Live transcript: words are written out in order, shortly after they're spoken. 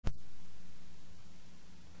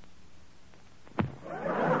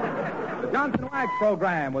Wax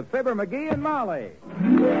program with Fibber McGee and Molly.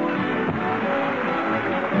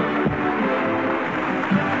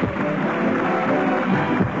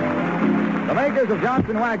 The makers of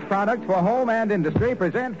Johnson Wax products for home and industry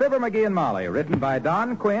present Fibber McGee and Molly, written by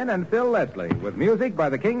Don Quinn and Phil Leslie, with music by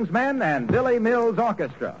the King's Men and Billy Mills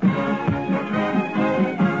Orchestra.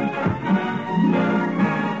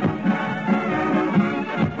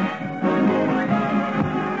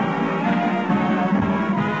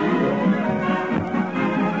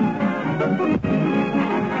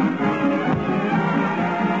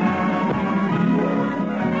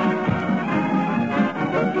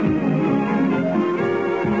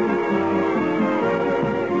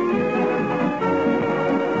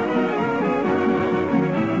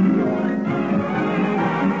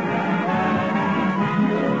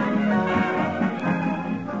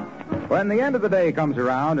 When the end of the day comes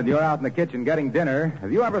around and you're out in the kitchen getting dinner,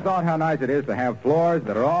 have you ever thought how nice it is to have floors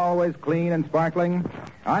that are always clean and sparkling?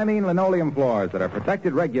 I mean linoleum floors that are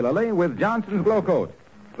protected regularly with Johnson's Glow Coat.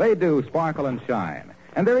 They do sparkle and shine,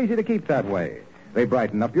 and they're easy to keep that way. They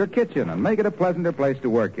brighten up your kitchen and make it a pleasanter place to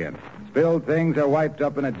work in. Spilled things are wiped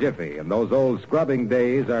up in a jiffy, and those old scrubbing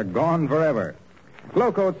days are gone forever.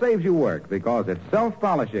 Glow Coat saves you work because it's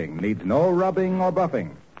self-polishing, needs no rubbing or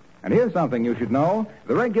buffing. And here's something you should know.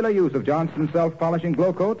 The regular use of Johnson's self-polishing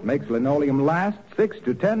Glow Coat makes linoleum last 6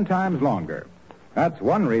 to 10 times longer. That's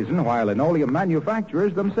one reason why linoleum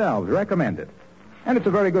manufacturers themselves recommend it. And it's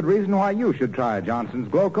a very good reason why you should try Johnson's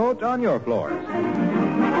Glow Coat on your floors.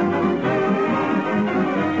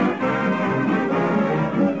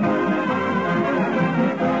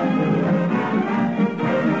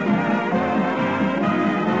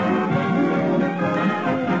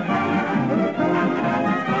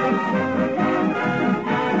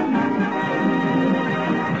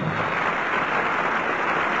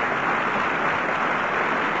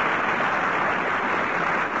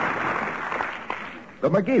 The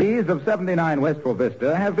McGees of 79 Wistful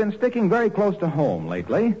Vista have been sticking very close to home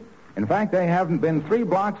lately. In fact, they haven't been 3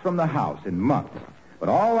 blocks from the house in months. But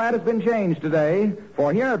all that has been changed today,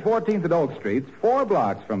 for here at 14th and Oak Streets, 4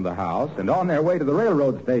 blocks from the house and on their way to the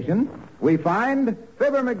railroad station, we find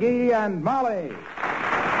Fibber McGee and Molly.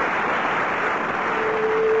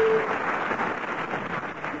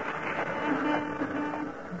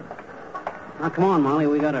 Now, come on, Molly,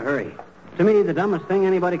 we gotta hurry. To me, the dumbest thing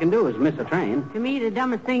anybody can do is miss a train. To me, the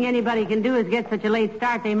dumbest thing anybody can do is get such a late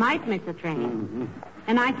start they might miss a train. Mm-hmm.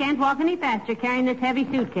 And I can't walk any faster carrying this heavy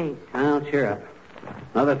suitcase. Well, cheer up.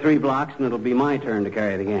 Another 3 blocks, and it'll be my turn to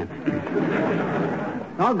carry it again.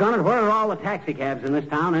 Doggone it, where are all the taxi cabs in this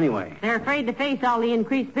town anyway? They're afraid to face all the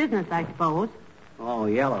increased business, I suppose. All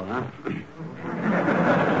yellow, huh?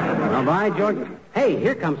 Well, by George. Hey,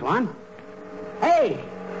 here comes one. Hey,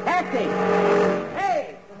 taxi! Hey!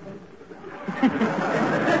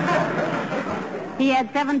 He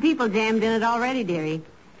had 7 people jammed in it already, dearie.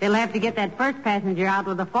 They'll have to get that first passenger out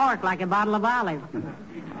with a fork like a bottle of olive.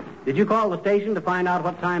 Did you call the station to find out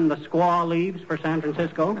what time the squaw leaves for San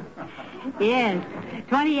Francisco? Yes,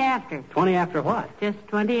 20 after. 20 after what? Just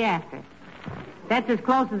 20 after. That's as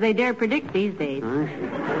close as they dare predict these days.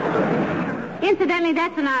 Incidentally,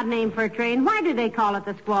 that's an odd name for a train. Why do they call it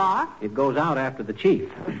the squaw? It goes out after the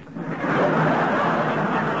chief.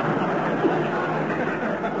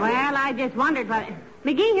 Well, I just wondered what...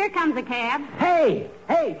 McGee, here comes a cab. Hey,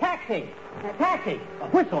 taxi! Taxi!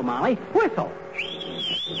 Whistle, Molly, whistle!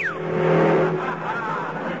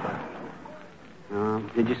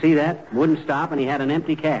 Did you see that? Wouldn't stop, and he had an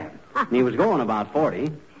empty cab. And he was going about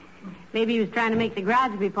 40. Maybe he was trying to make the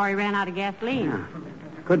garage before he ran out of gasoline. Yeah,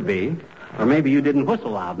 could be. Or maybe you didn't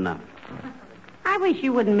whistle loud enough. I wish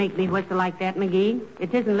you wouldn't make me whistle like that, McGee.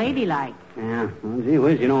 It isn't ladylike. Yeah, well, gee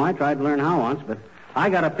whiz, I tried to learn how once, but I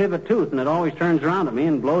got a pivot tooth, and it always turns around at me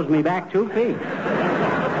and blows me back 2 feet.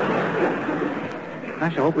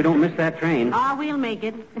 Gosh, I hope we don't miss that train. Oh, we'll make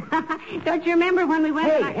it. Don't you remember when we went...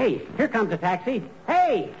 Hey, here comes a taxi.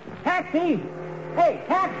 Hey, taxi! Hey,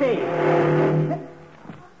 taxi!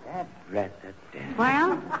 That's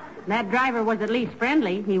Well, that driver was at least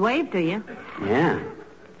friendly. He waved to you. Yeah.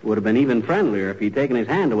 Would have been even friendlier if he'd taken his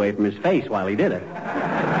hand away from his face while he did it.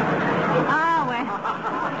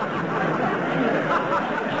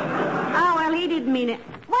 Oh, well, he didn't mean it.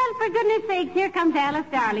 Well, for goodness sakes, here comes Alice,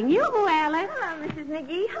 darling. Yoo-hoo, Alice. Hello, Mrs.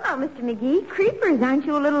 McGee. Hello, Mr. McGee. Creepers, aren't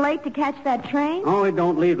you a little late to catch that train? Oh, it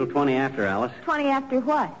don't leave till 20 after, Alice. 20 after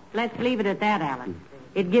what? Let's leave it at that, Alice.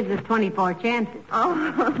 It gives us 24 chances. Oh.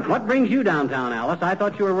 What brings you downtown, Alice? I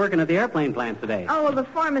thought you were working at the airplane plant today. Oh, well, the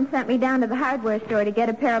foreman sent me down to the hardware store to get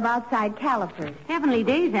a pair of outside calipers. Heavenly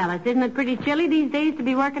days, Alice. Isn't it pretty chilly these days to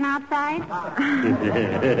be working outside?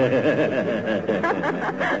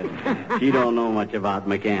 She don't know much about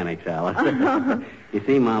mechanics, Alice. You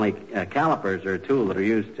see, Molly, calipers are a tool that are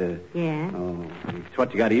used to... Yeah? Oh, it's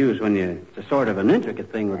what you got to use when you... It's a sort of an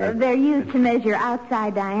intricate thing with a... They're used to measure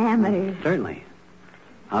outside diameters. Certainly.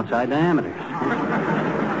 Outside diameters.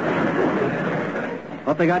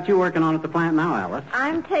 What they got you working on at the plant now, Alice?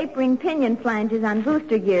 I'm tapering pinion flanges on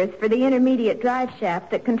booster gears for the intermediate drive shaft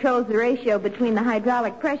that controls the ratio between the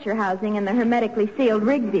hydraulic pressure housing and the hermetically sealed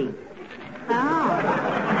Rigby. Oh.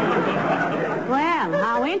 Well,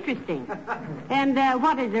 how interesting. And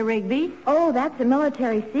what is a Rigby? Oh, that's a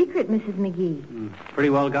military secret, Mrs. McGee. Pretty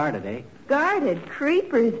well guarded, eh? Guarded.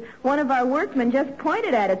 Creepers. One of our workmen just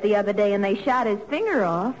pointed at it the other day, and they shot his finger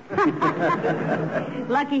off.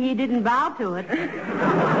 Lucky he didn't bow to it.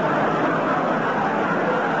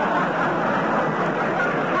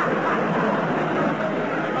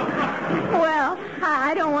 Well,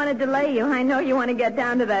 I don't want to delay you. I know you want to get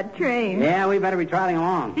down to that train. Yeah, we better be trotting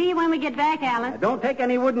along. See you when we get back, Alice. Don't take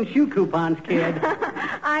any wooden shoe coupons, kid.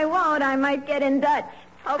 I won't. I might get in Dutch.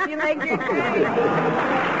 Hope you make your train.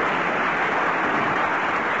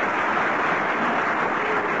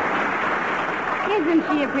 Isn't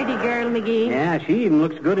she a pretty girl, McGee? Yeah, she even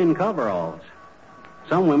looks good in coveralls.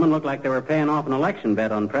 Some women look like they were paying off an election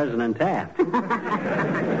bet on President Taft.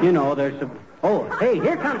 You know, there's some... Oh, hey,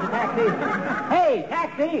 here comes the taxi. Hey,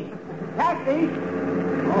 taxi! Taxi!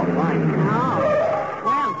 Oh, fine. Oh.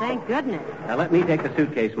 Well, thank goodness. Now, let me take the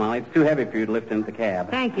suitcase, Molly. It's too heavy for you to lift into the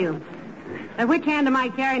cab. Thank you. Which hand am I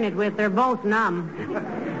carrying it with? They're both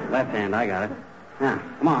numb. Left hand, I got it. Now,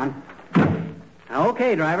 come on. Now,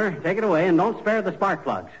 okay, driver, take it away, and don't spare the spark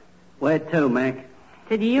plugs. Where to, Mac?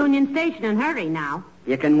 To the Union Station and hurry now.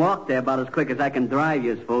 You can walk there about as quick as I can drive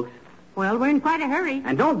you, folks. Well, we're in quite a hurry.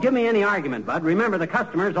 And don't give me any argument, Bud. Remember, the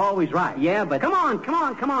customer's always right. Yeah, but... Come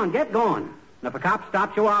on, get going. And if a cop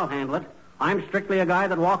stops you, I'll handle it. I'm strictly a guy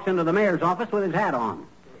that walks into the mayor's office with his hat on.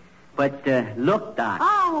 But, look, Doc.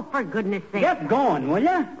 Oh, for goodness sake. Get going, will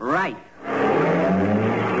you? Right.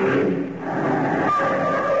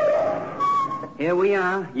 Here we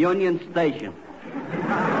are, Union Station.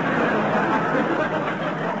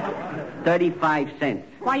 35 cents.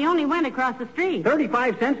 Why, you only went across the street.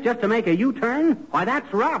 35 cents just to make a U-turn? Why,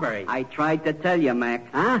 that's robbery. I tried to tell you,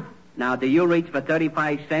 Mac. Huh? Now, do you reach for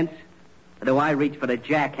 35 cents, or do I reach for the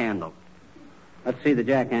jack handle? Let's see the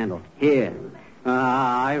jack handle. Here.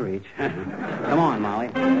 I reach. Come on, Molly.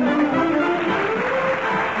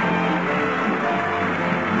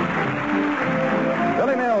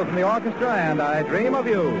 Billy Mills from the orchestra, and I Dream of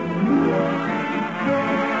You.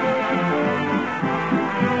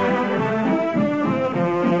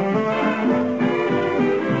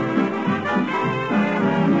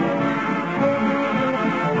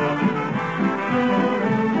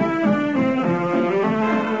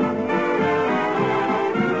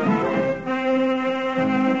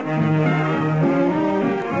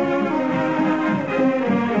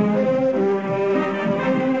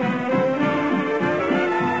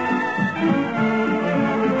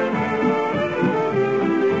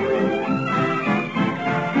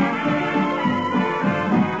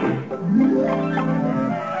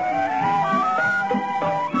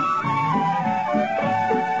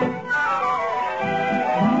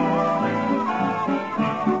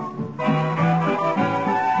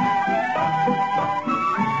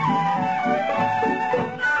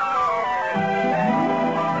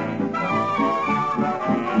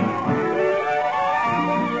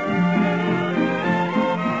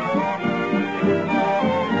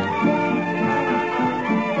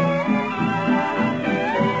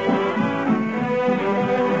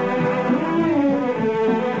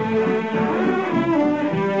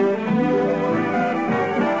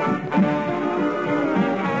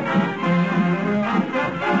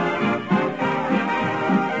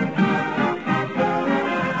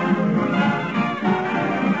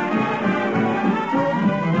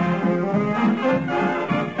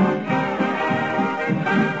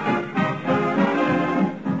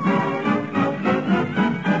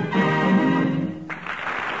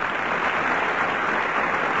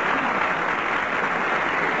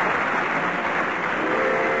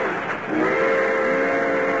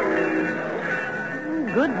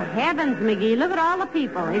 Heavens, McGee, look at all the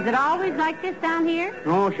people. Is it always like this down here?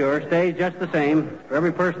 Oh, sure. Stays just the same. For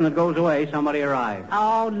every person that goes away, somebody arrives.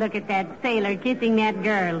 Oh, look at that sailor kissing that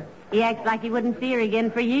girl. He acts like he wouldn't see her again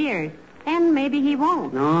for years. And maybe he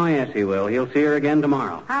won't. Oh, yes, he will. He'll see her again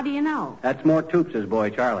tomorrow. How do you know? That's Mort Toops' boy,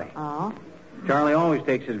 Charlie. Oh. Charlie always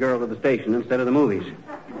takes his girl to the station instead of the movies.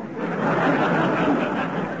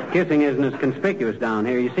 Kissing isn't as conspicuous down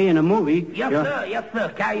here. You see, in a movie... Yes, sir. Yes, sir.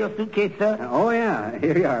 Carry your suitcase, sir. Oh, yeah.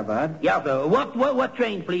 Here you are, Bud. Yes, sir. What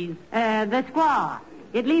train, please? The Squaw.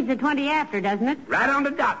 It leaves at 20 after, doesn't it? Right on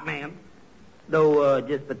the dot, ma'am. Though,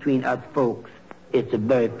 just between us folks, it's a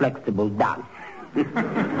very flexible dot.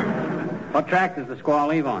 What track does the Squaw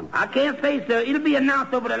leave on? I can't say, sir. It'll be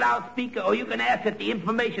announced over the loudspeaker, or you can ask at the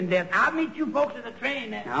information desk. I'll meet you folks at the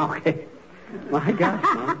train then. Okay. My gosh,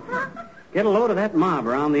 Mom. Get a load of that mob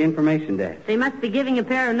around the information desk. They must be giving a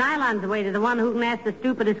pair of nylons away to the one who can ask the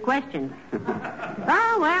stupidest questions.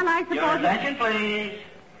 Oh, well, I suppose... Your attention, please.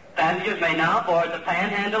 Passengers may now board the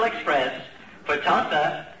Panhandle Express for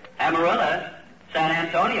Tulsa, Amarillo, San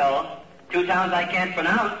Antonio, two towns I can't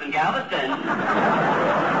pronounce, and Galveston.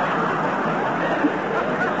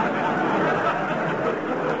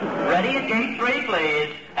 Ready at gate 3,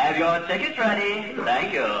 please. Have your tickets ready.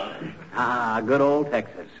 Thank you. Ah, good old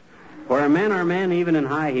Texas. Where men are men even in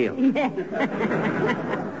high heels. Yes.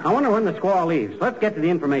 I wonder when the Squaw leaves. Let's get to the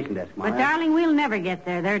information desk, Mara. But, darling, we'll never get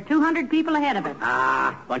there. There are 200 people ahead of us.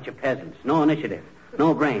 Ah, bunch of peasants. No initiative.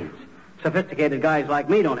 No brains. Sophisticated guys like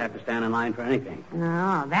me don't have to stand in line for anything.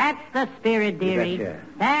 No, that's the spirit, dearie. You betcha.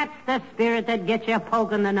 That's the spirit that gets you a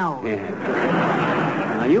poke in the nose.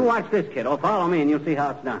 Yeah. Now, you watch this, kiddo. Follow me, and you'll see how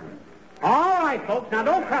it's done. All right, folks. Now,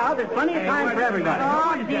 don't crowd. There's plenty of time for everybody.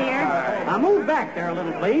 Oh, dear. Now, move back there a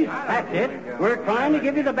little, please. That's it. We're trying to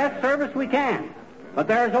give you the best service we can. But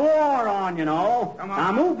there's a war on, you know.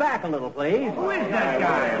 Now, move back a little, please. Who is that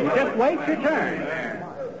guy? You just wait your turn.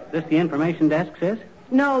 This the information desk, sis?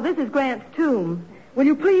 No, this is Grant's tomb. Will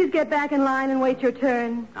you please get back in line and wait your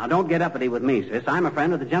turn? Now, don't get uppity with me, sis. I'm a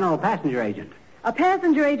friend of the general passenger agent. A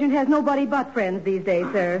passenger agent has nobody but friends these days,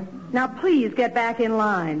 sir. Now, please get back in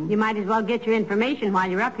line. You might as well get your information while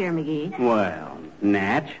you're up here, McGee. Well,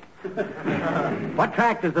 Natch. What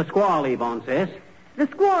track does the Squaw leave on, sis? The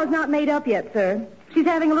squaw's not made up yet, sir. She's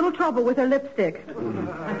having a little trouble with her lipstick.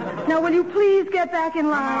 Now, will you please get back in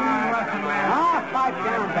line? Ah, pipe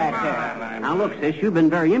down back there. Now, look, sis, you've been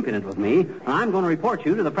very impudent with me. I'm going to report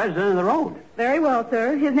you to the president of the road. Very well,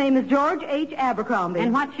 sir. His name is George H. Abercrombie.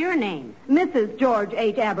 And what's your name? Mrs. George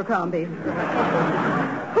H. Abercrombie.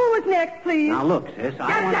 Who is next, please? Now, look, sis, I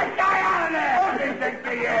Get want... that guy out of there!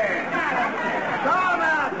 Come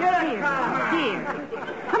on, get it. Here.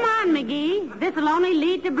 Come on, McGee. This'll only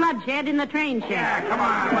lead to bloodshed in the train shed. Come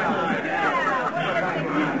on.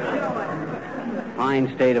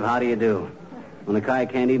 Fine state of how do you do. When a guy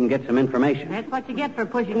can't even get some information. That's what you get for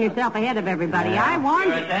pushing yourself ahead of everybody. I warned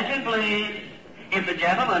Your you. attention, please. If the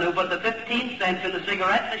gentleman who put the 15 cents in the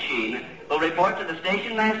cigarette machine will report to the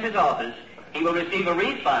station master's office, he will receive a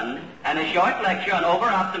refund and a short lecture on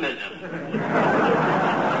over-optimism.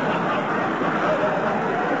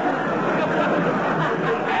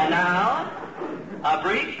 And now, a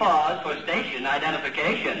brief pause for station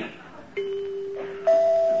identification.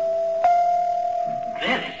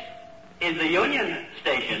 This is the Union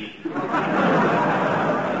Station.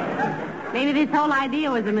 Maybe this whole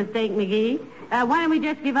idea was a mistake, McGee. Why don't we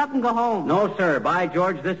just give up and go home? No, sir. By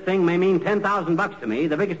George, this thing may mean $10,000 to me.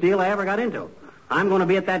 The biggest deal I ever got into. I'm going to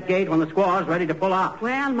be at that gate when the squaw's ready to pull out.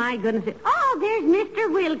 Well, my goodness. Oh, there's Mr.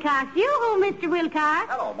 Wilcox. Yoo-hoo, Mr. Wilcox.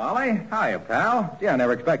 Hello, Molly. Hiya, pal. Gee, I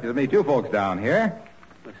never expected to meet you folks down here.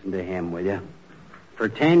 Listen to him, will you? For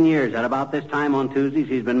 10 years, at about this time on Tuesdays,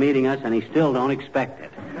 he's been meeting us, and he still don't expect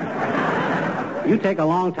it. You take a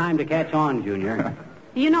long time to catch on, Junior.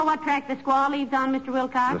 Do you know what track the squaw leaves on, Mr.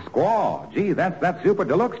 Wilcox? The Squaw. Gee, that's that super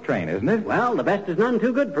deluxe train, isn't it? Well, the best is none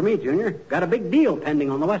too good for me, Junior. Got a big deal pending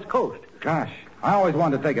on the West Coast. Gosh, I always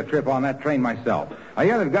wanted to take a trip on that train myself. I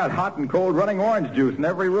hear they've got hot and cold running orange juice in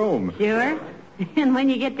every room. Sure. And when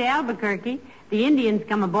you get to Albuquerque, the Indians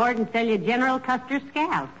come aboard and sell you General Custer's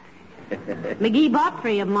scalp. McGee bought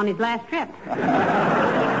 3 of them on his last trip.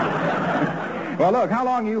 Well, look, how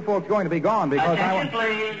long are you folks going to be gone? Because Attention,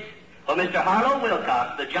 please. For Mr. Harlow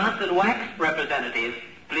Wilcox, the Johnson Wax representative,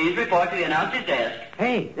 please report to the announcer's desk.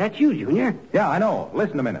 Hey, that's you, Junior. Yeah, I know.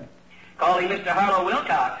 Listen a minute. Calling Mr. Harlow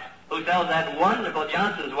Wilcox, who sells that wonderful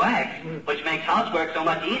Johnson's Wax, which makes housework so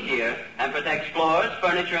much easier and protects floors,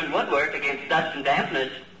 furniture, and woodwork against dust and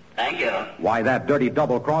dampness. Thank you. Why, that dirty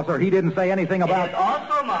double-crosser, he didn't say anything It about... is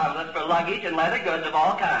also marvelous for luggage and leather goods of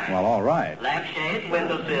all kinds. Well, all right. Lampshades,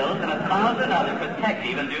 windowsills, and 1,000 other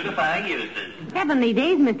protective and beautifying uses. Heavenly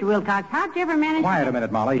days, Mr. Wilcox. How'd you ever manage... Quiet a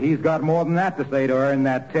minute, Molly. He's got more than that to say to earn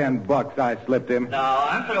that $10 I slipped him. No,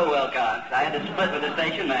 I'm through, Wilcox. I had to split with the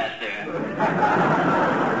station master.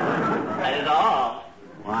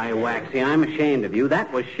 Why, Waxy, I'm ashamed of you.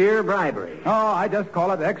 That was sheer bribery. Oh, I just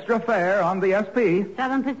call it extra fare on the SP.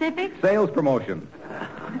 Southern Pacific? Sales promotion.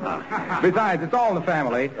 Besides, it's all in the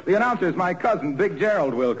family. The announcer's my cousin, Big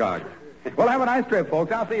Gerald Wilcox. Well, have a nice trip,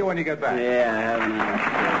 folks. I'll see you when you get back. Yeah, have a nice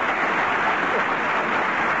trip.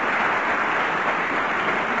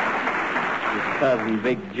 His cousin,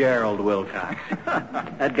 Big Gerald Wilcox.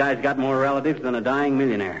 That guy's got more relatives than a dying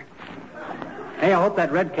millionaire. Hey, I hope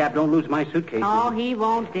that red cap don't lose my suitcase. Oh, he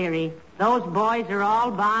won't, dearie. Those boys are all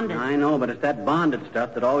bonded. I know, but it's that bonded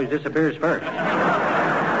stuff that always disappears first.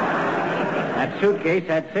 That suitcase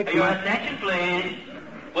had 6 Your months. attention, please.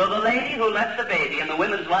 Will the lady who left the baby in the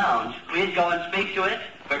women's lounge please go and speak to it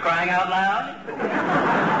for crying out loud?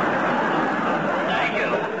 Thank you.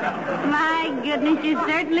 My goodness, you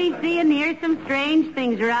certainly see and hear some strange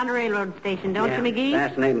things around a railroad station, don't you, McGee?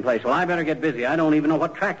 Fascinating place. Well, I better get busy. I don't even know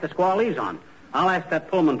what track the squaw leaves on. I'll ask that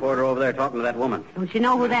Pullman porter over there talking to that woman. Don't you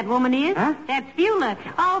know who that woman is? Huh? That's Beulah.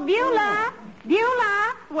 Oh, Beulah!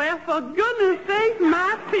 Beulah! Well, for goodness sake,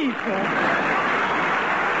 my people.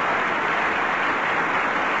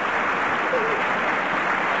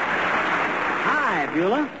 Hi,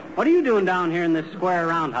 Beulah. What are you doing down here in this square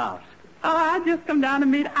roundhouse? Oh, I just come down to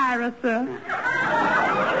meet Ira, sir.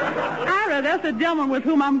 Ira, that's the gentleman with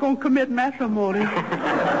whom I'm going to commit matrimony.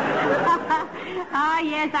 Oh,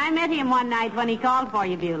 yes, I met him one night when he called for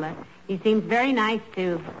you, Beulah. He seems very nice,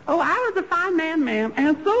 too. Oh, Ira's a fine man, ma'am,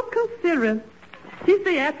 and so considerate. He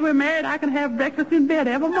said after we're married, I can have breakfast in bed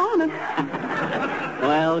every morning.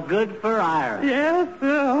 Well, good for Ira. Yes,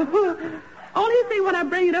 sir. Only you see, when I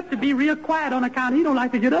bring it up to be real quiet on account, he don't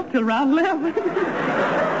like to get up till around 11.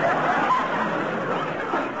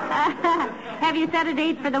 Have you set a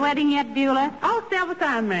date for the wedding yet, Beulah? Oh, several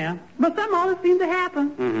times, ma'am. But something always seems to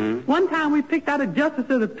happen. Mm-hmm. One time we picked out a justice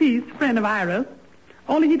of the peace, friend of Ira's.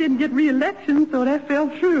 Only he didn't get re-election, so that fell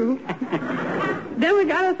through. Then we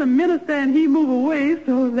got us a minister, and he moved away,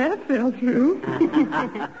 so that fell through.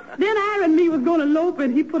 Then Ira and me was going to elope,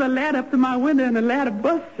 and he put a ladder up to my window, and the ladder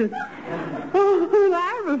busted. Oh,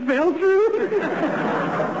 Ira fell through.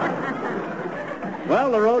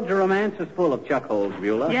 Well, the road to romance is full of chuck holes,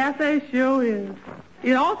 Beulah. Yes, they sure is.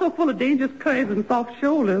 It's also full of dangerous curves and soft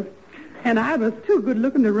shoulders. And I was too good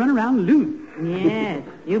looking to run around loose. Yes.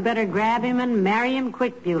 You better grab him and marry him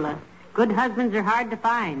quick, Beulah. Good husbands are hard to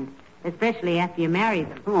find, especially after you marry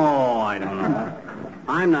them. Oh, I don't know.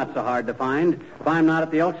 I'm not so hard to find. If I'm not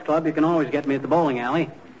at the Elks Club, you can always get me at the bowling alley.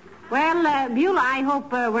 Well, Beulah, I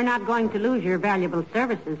hope we're not going to lose your valuable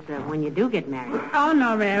services when you do get married. Oh,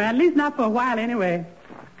 no, ma'am. At least not for a while, anyway.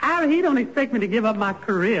 Ira, he don't expect me to give up my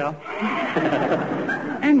career.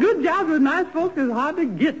 And good jobs with nice folks is hard to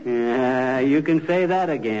get. Yeah, you can say that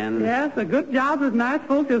again. Yes, a good job with nice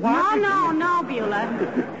folks is hard to get. No, Beulah.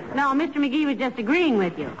 No, Mr. McGee was just agreeing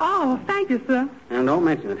with you. Oh, thank you, sir. And don't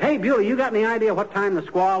mention it. Hey, Beulah, you got any idea what time the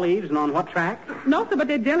squaw leaves and on what track? No, sir, but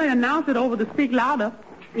they generally announce it over the speak louder.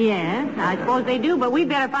 Yes, I suppose they do, but we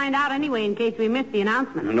better find out anyway in case we miss the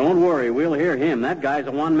announcement. And don't worry, we'll hear him. That guy's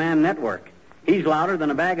a one-man network. He's louder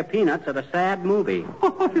than a bag of peanuts at a sad movie.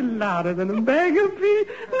 Oh, louder than a bag of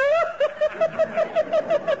peanuts.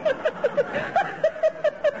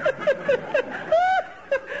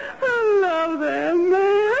 I love that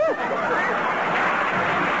man.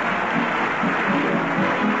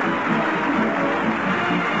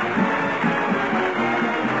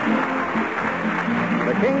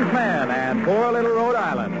 The King's Man and Poor Little Rhode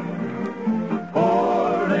Island.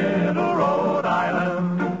 Poor little Rhode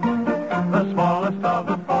Island, the smallest of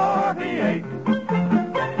the 48.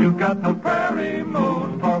 You've got no prairie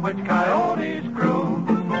moon for which coyotes croon.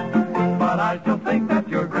 But I still think that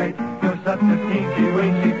you're great. You're such a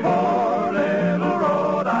teensy-weensy poor little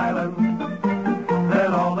Rhode Island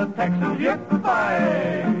that all the Texans yip by.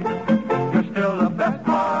 You're still the best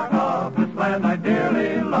part of this land I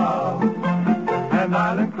dearly love. And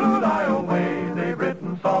I'll include Iowa. They've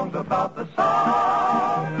written songs about the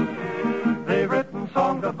South. They've written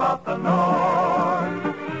songs about the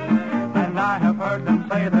North. And I have heard them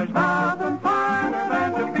say there's nothing finer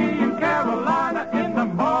than to be in Carolina in the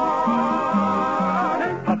morning.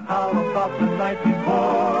 But how about the night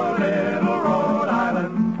before little Rhode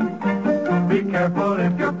Island? Be careful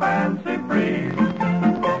if your fancy free.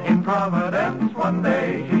 In Providence one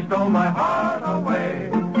day she stole my heart away.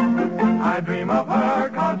 I dream of her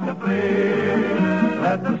constantly.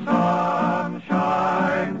 Let the sun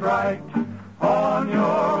shine bright on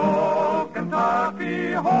your old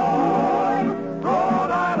Kentucky home.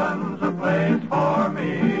 Rhode Island's a place for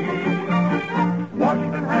me.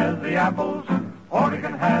 Washington has the apples,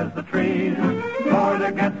 Oregon has the trees.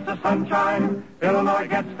 Florida gets the sunshine. Illinois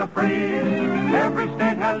gets the freeze. Every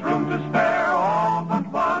state has room to spare, all but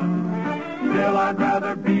one. Still, I'd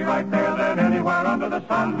rather be right there than anywhere under the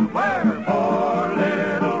sun. Where? Poor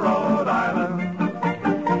little Rhode Island.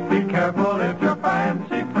 Be careful if you're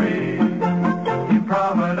fancy free. In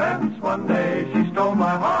Providence one day she stole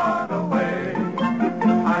my heart away.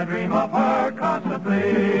 I dream of her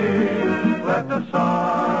constantly. Let the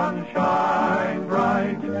sun shine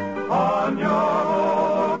bright on your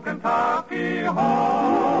old Kentucky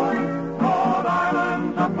home. Rhode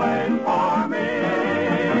Island's a place for me.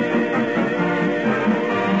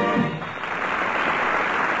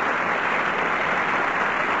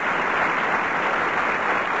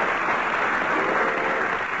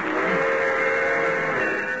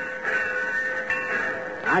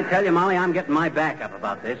 I tell you, Molly, I'm getting my back up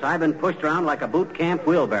about this. I've been pushed around like a boot camp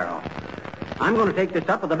wheelbarrow. I'm going to take this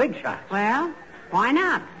up with the big shots. Well, why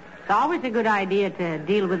not? It's always a good idea to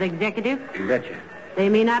deal with executives. You betcha. They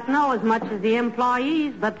may not know as much as the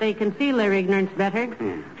employees, but they conceal their ignorance better.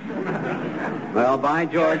 Well, by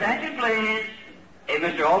George. Your attention, please. If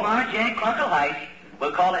Mr. Omar J. Clunkelheist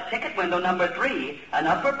will call at ticket window number 3, an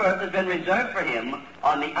upper berth has been reserved for him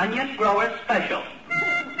on the Onion Growers Special.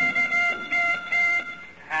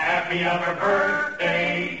 Happy upper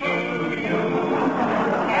birthday to you.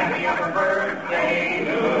 Happy upper birthday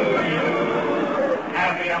to you.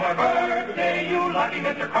 Happy upper birthday, you lucky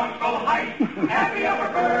Mr. Clunkelheist. Happy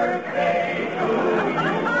upper birthday to you.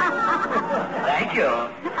 Thank you.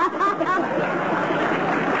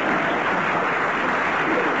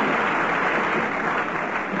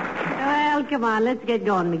 Well, come on, let's get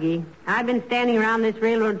going, McGee. I've been standing around this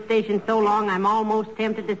railroad station so long, I'm almost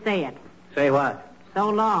tempted to say it. Say what? So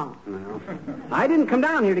long. Well, I didn't come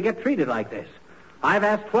down here to get treated like this. I've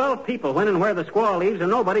asked 12 people when and where the squaw leaves, and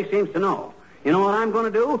nobody seems to know. You know what I'm going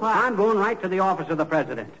to do? What? I'm going right to the office of the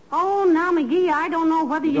president. Oh, now, McGee, I don't know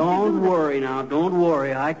whether you should do Don't that. worry now. Don't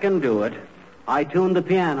worry. I can do it. I tuned the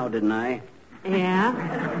piano, didn't I? Yeah?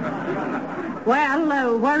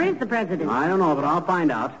 Well, where is the president? I don't know, but I'll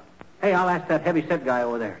find out. Hey, I'll ask that heavy-set guy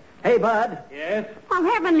over there. Hey, Bud. Yes? Well,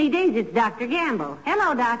 heavenly days, it's Dr. Gamble.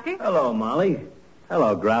 Hello, Doctor. Hello, Molly.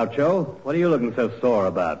 Hello, Groucho. What are you looking so sore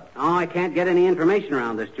about? Oh, I can't get any information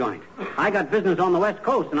around this joint. I got business on the West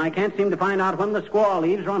Coast, and I can't seem to find out when the squaw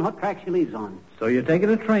leaves or on what track she leaves on. So you're taking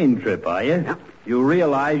a train trip, are you? Yep. You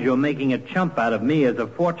realize you're making a chump out of me as a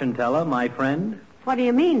fortune teller, my friend? What do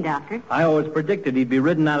you mean, Doctor? I always predicted he'd be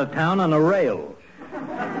ridden out of town on a rail.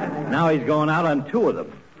 Now he's going out on 2 of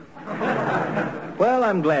them. Well,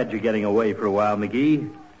 I'm glad you're getting away for a while, McGee.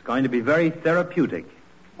 It's going to be very therapeutic.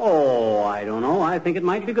 Oh, I don't know. I think it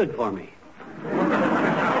might be good for me.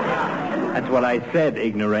 That's what I said,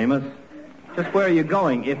 ignoramus. Just where are you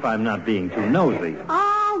going, if I'm not being too nosy?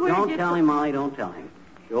 Oh, we're Don't just... tell him, Molly. Don't tell him.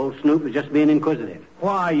 The old snoop is just being inquisitive.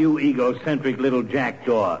 Why, you egocentric little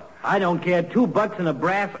jackdaw? I don't care $2 in a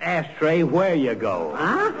brass ashtray where you go.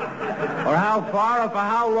 Huh? Or how far or for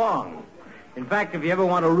how long. In fact, if you ever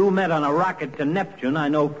want a roomette on a rocket to Neptune, I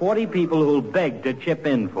know 40 people who'll beg to chip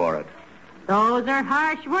in for it. Those are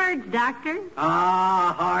harsh words, Doctor.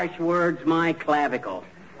 Ah, harsh words, my clavicle.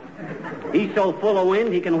 He's so full of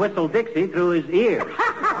wind he can whistle Dixie through his ears.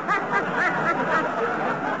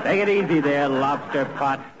 Take it easy there, lobster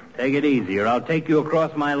pot. Take it easy, or I'll take you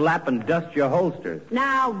across my lap and dust your holsters.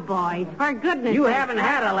 Now, boys, for goodness You sake. haven't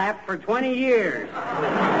had a lap for 20 years.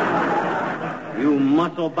 You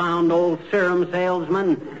muscle-bound old serum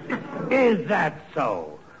salesman. Is that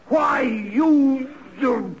so? Why, you...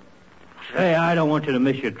 Say, I don't want you to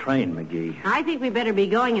miss your train, McGee. I think we better be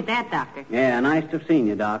going at that, Doctor. Yeah, nice to have seen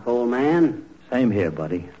you, Doc, old man. Same here,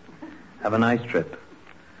 buddy. Have a nice trip.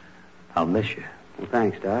 I'll miss you. Well,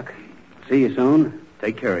 thanks, Doc. See you soon.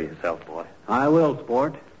 Take care of yourself, boy. I will,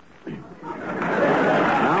 sport. Well, come on,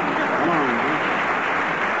 man.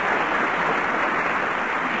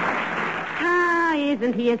 Ah,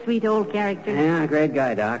 isn't he a sweet old character? Yeah, great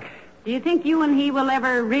guy, Doc. Do you think you and he will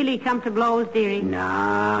ever really come to blows, dearie?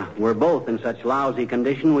 Nah, we're both in such lousy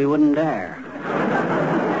condition we wouldn't dare.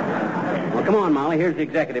 Well, come on, Molly. Here's the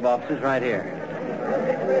executive offices right here.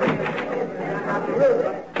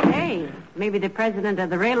 Hey, maybe the president of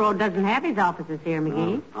the railroad doesn't have his offices here,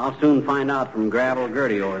 McGee. I'll soon find out from Gravel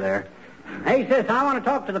Gertie over there. Hey, sis, I want to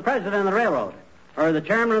talk to the president of the railroad. Or the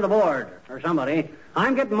chairman of the board. Or somebody.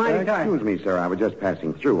 I'm getting mighty tired. Excuse me, sir. I was just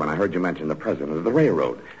passing through when I heard you mention the president of the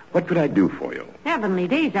railroad. What could I do for you? Heavenly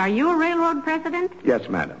days, are you a railroad president? Yes,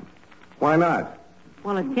 madam. Why not?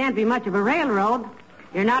 Well, it can't be much of a railroad.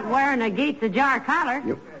 You're not wearing a Gates Ajar collar.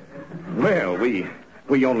 Well,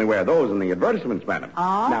 We only wear those in the advertisements, madam.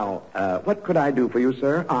 Oh? Now, what could I do for you,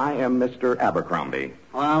 sir? I am Mr. Abercrombie.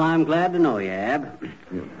 Well, I'm glad to know you, Ab. This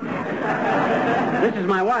is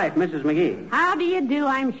my wife, Mrs. McGee. How do you do,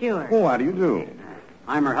 I'm sure? Oh, how do you do?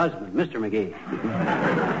 I'm her husband, Mr. McGee.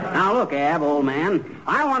 Now, look, Ab, old man.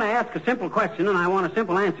 I want to ask a simple question, and I want a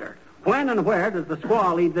simple answer. When and where does the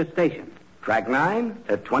squaw leave this station? Track 9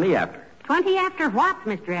 at 20 after. 20 after what,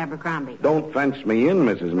 Mr. Abercrombie? Don't fence me in,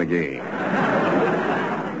 Mrs. McGee.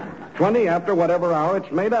 20 after whatever hour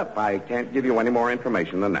it's made up. I can't give you any more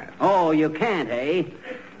information than that. Oh, you can't, eh?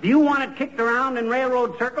 Do you want it kicked around in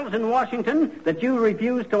railroad circles in Washington that you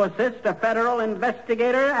refuse to assist a federal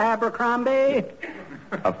investigator, Abercrombie?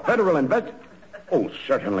 A federal investigator? Oh,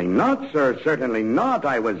 certainly not, sir. Certainly not.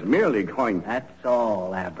 I was merely going... That's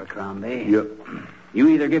all, Abercrombie. You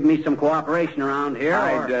either give me some cooperation around here,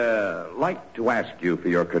 I'd like to ask you for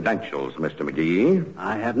your credentials, Mr. McGee.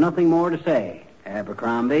 I have nothing more to say,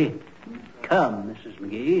 Abercrombie. Come, Mrs.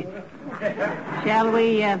 McGee.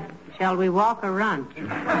 Shall we walk or run?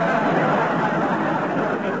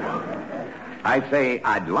 I say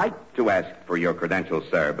I'd like to ask for your credentials,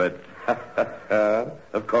 sir, but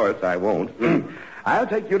of course I won't. I'll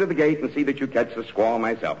take you to the gate and see that you catch the squaw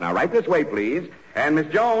myself. Now, right this way, please. And, Miss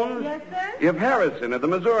Jones? Yes, sir? If Harrison of the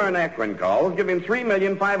Missouri and Akron calls, give him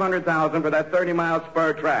 $3,500,000 for that 30-mile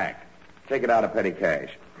spur track. Take it out of petty cash.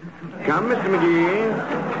 Come, Mr.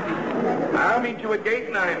 McGee. I'll meet you at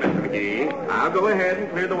gate 9, Mr. McGee. I'll go ahead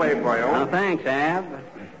and clear the way for you. Oh, thanks, Ab.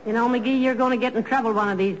 You know, McGee, you're going to get in trouble one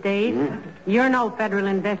of these days. You're no federal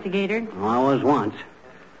investigator. Well, I was once.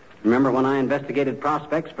 Remember when I investigated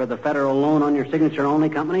prospects for the federal loan on your signature only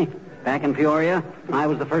company back in Peoria? I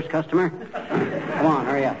was the first customer. Come on,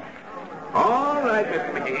 hurry up. All right,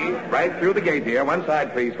 Mr. McGee. Right through the gate here. One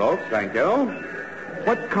side, please, folks. Thank you.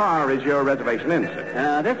 What car is your reservation in,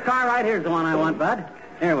 sir? This car right here is the one I want, Bud.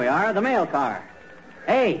 Here we are, the mail car.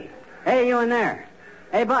 Hey, you in there.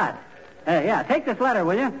 Hey, Bud. Yeah, take this letter,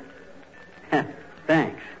 will you?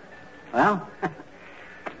 Thanks. Well,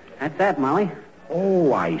 that's that, Molly.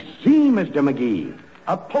 Oh, I see, Mr. McGee.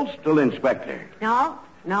 A postal inspector. No,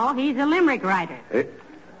 he's a limerick writer.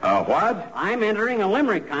 What? I'm entering a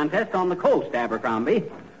limerick contest on the coast, Abercrombie.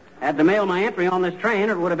 Had to mail my entry on this train,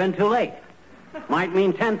 or it would have been too late. Might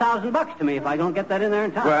mean $10,000 to me if I don't get that in there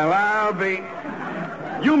in time. Well, I'll be...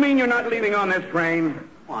 You mean you're not leaving on this train?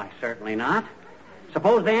 Why, certainly not.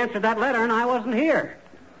 Suppose they answered that letter and I wasn't here.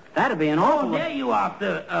 That'd be an awful... Oh, there you are,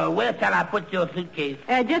 sir. Where shall I put your suitcase?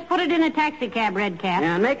 Just put it in a taxi cab, Redcap.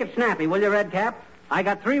 Yeah, make it snappy, will you, Redcap? I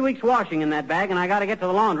got 3 weeks washing in that bag, and I got to get to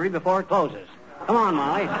the laundry before it closes. Come on,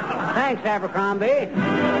 Molly. Thanks, Abercrombie.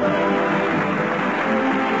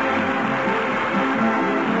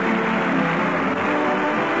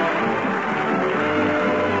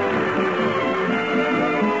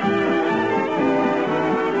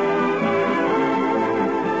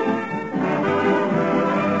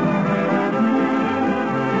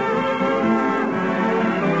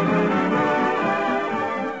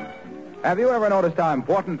 Have you ever noticed how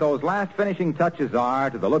important those last finishing touches are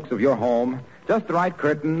to the looks of your home? Just the right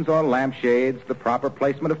curtains or lampshades, the proper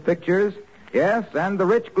placement of pictures, yes, and the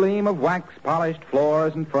rich gleam of wax-polished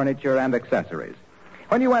floors and furniture and accessories.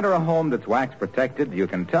 When you enter a home that's wax-protected, you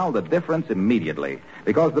can tell the difference immediately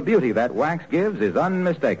because the beauty that wax gives is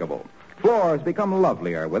unmistakable. Floors become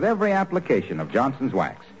lovelier with every application of Johnson's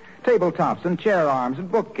wax. Tabletops and chair arms and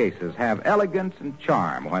bookcases have elegance and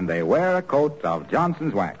charm when they wear a coat of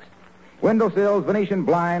Johnson's wax. Windowsills, Venetian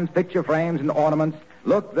blinds, picture frames, and ornaments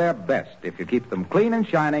look their best if you keep them clean and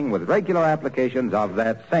shining with regular applications of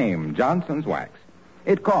that same Johnson's wax.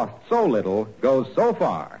 It costs so little, goes so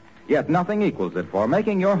far, yet nothing equals it for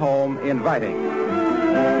making your home inviting.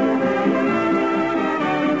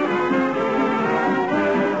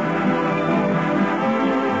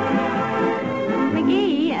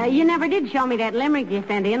 You never did show me that limerick you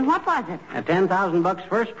sent in. What was it? $10,000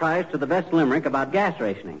 first prize to the best limerick about gas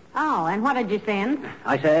rationing. Oh, and what did you send?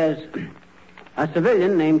 I says, a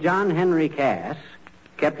civilian named John Henry Cass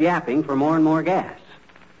kept yapping for more and more gas,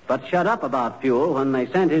 but shut up about fuel when they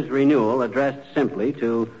sent his renewal addressed simply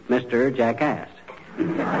to Mr. Jackass.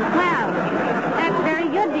 Well, that's very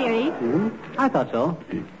good, dearie. Mm-hmm. I thought so.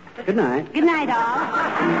 Good night. Good night, all.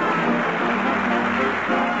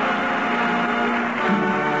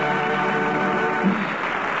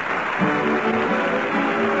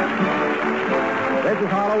 This is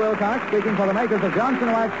Harlow Wilcox speaking for the makers of Johnson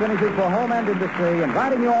Wax Finishes for Home and Industry,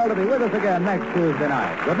 inviting you all to be with us again next Tuesday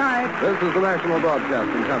night. Good night. This is the National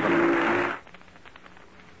Broadcasting Company.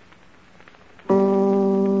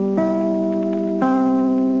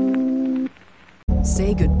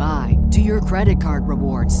 Say goodbye to your credit card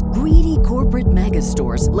rewards. Greedy corporate mega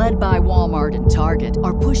stores, led by Walmart and Target,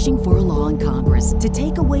 are pushing for a law in Congress to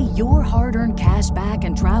take away your hard-earned cash back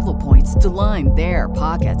and travel points to line their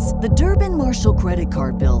pockets. The Durbin-Marshall credit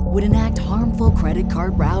card bill would enact harmful credit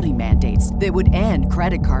card routing mandates that would end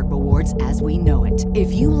credit card rewards as we know it.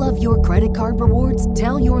 If you love your credit card rewards,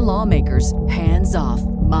 tell your lawmakers, hands off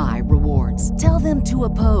my rewards. Tell them to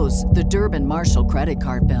oppose the Durbin-Marshall credit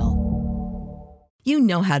card bill. You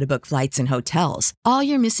know how to book flights and hotels. All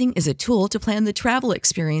you're missing is a tool to plan the travel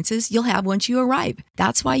experiences you'll have once you arrive.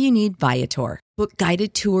 That's why you need Viator. Book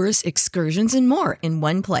guided tours, excursions, and more in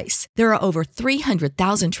one place. There are over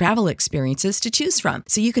 300,000 travel experiences to choose from,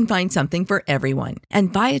 so you can find something for everyone.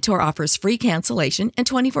 And Viator offers free cancellation and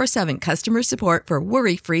 24/7 customer support for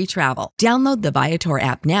worry-free travel. Download the Viator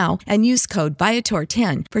app now and use code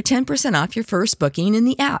Viator10 for 10% off your first booking in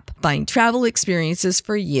the app. Find travel experiences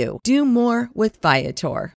for you. Do more with Viator.